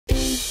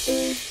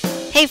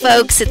Hey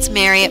folks, it's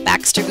Mary at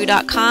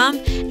BaxterBoo.com,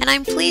 and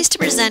I'm pleased to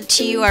present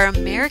to you our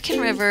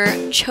American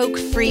River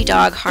choke-free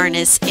dog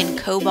harness in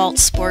Cobalt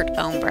Sport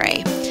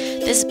Ombre.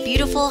 This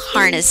beautiful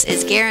harness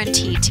is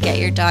guaranteed to get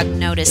your dog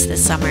noticed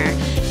this summer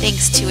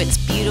thanks to its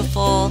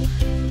beautiful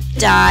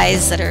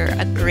dyes that are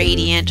a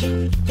gradient,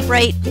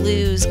 bright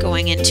blues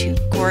going into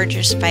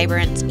gorgeous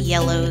vibrant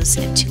yellows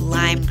into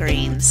lime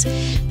greens.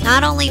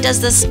 Not only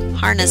does this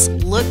harness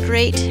look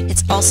great,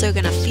 it's also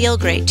going to feel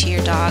great to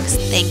your dogs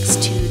thanks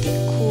to the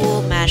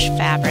cool mesh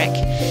fabric,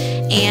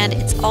 and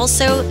it's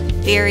also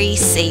very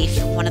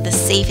safe, one of the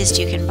safest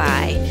you can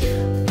buy.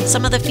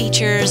 Some of the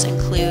features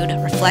include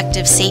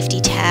reflective safety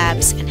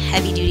tabs and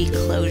heavy-duty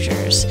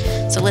closures.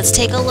 So let's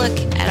take a look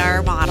at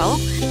our model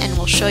and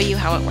we'll show you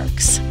how it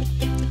works.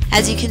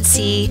 As you can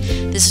see,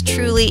 this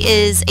truly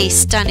is a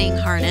stunning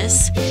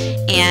harness,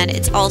 and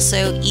it's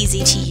also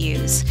easy to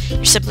use.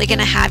 You're simply going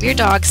to have your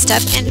dog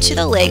step into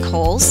the leg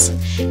holes,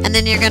 and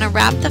then you're going to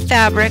wrap the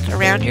fabric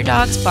around your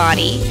dog's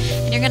body,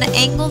 and you're going to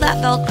angle that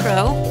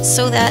Velcro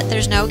so that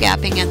there's no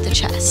gapping at the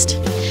chest.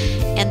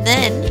 And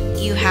then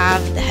you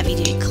have the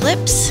heavy-duty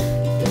clips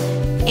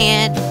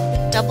and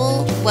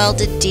double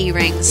welded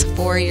D-rings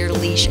for your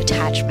leash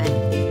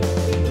attachment.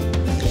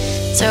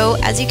 So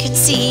as you can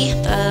see,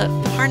 the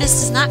harness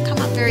does not come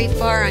up very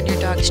far on your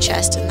dog's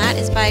chest, and that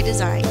is by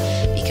design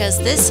because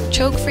this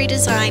choke-free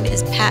design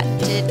is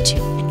patented to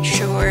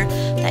ensure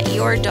that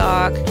your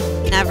dog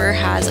never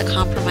has a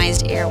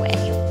compromised airway.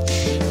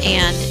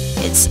 And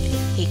it's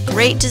a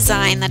great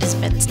design that has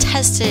been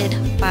tested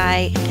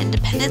by an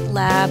independent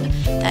lab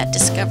that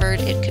discovered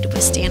it could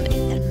withstand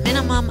a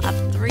minimum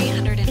of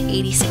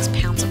 386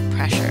 pounds of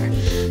pressure.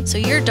 So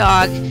your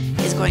dog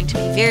is going to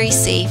be very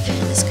safe,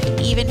 and this could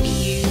even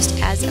be used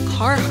as a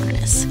car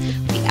harness.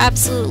 We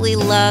absolutely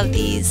love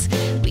these.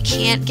 We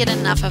can't get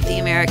enough of the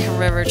American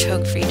River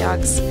choke-free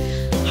dogs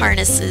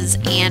harnesses,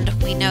 and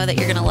we know that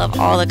you're going to love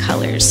all the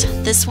colors.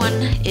 This one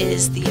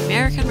is the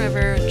American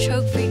River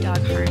choke-free dog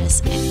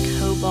harness in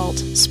Cobalt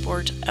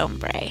Sport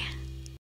Ombre.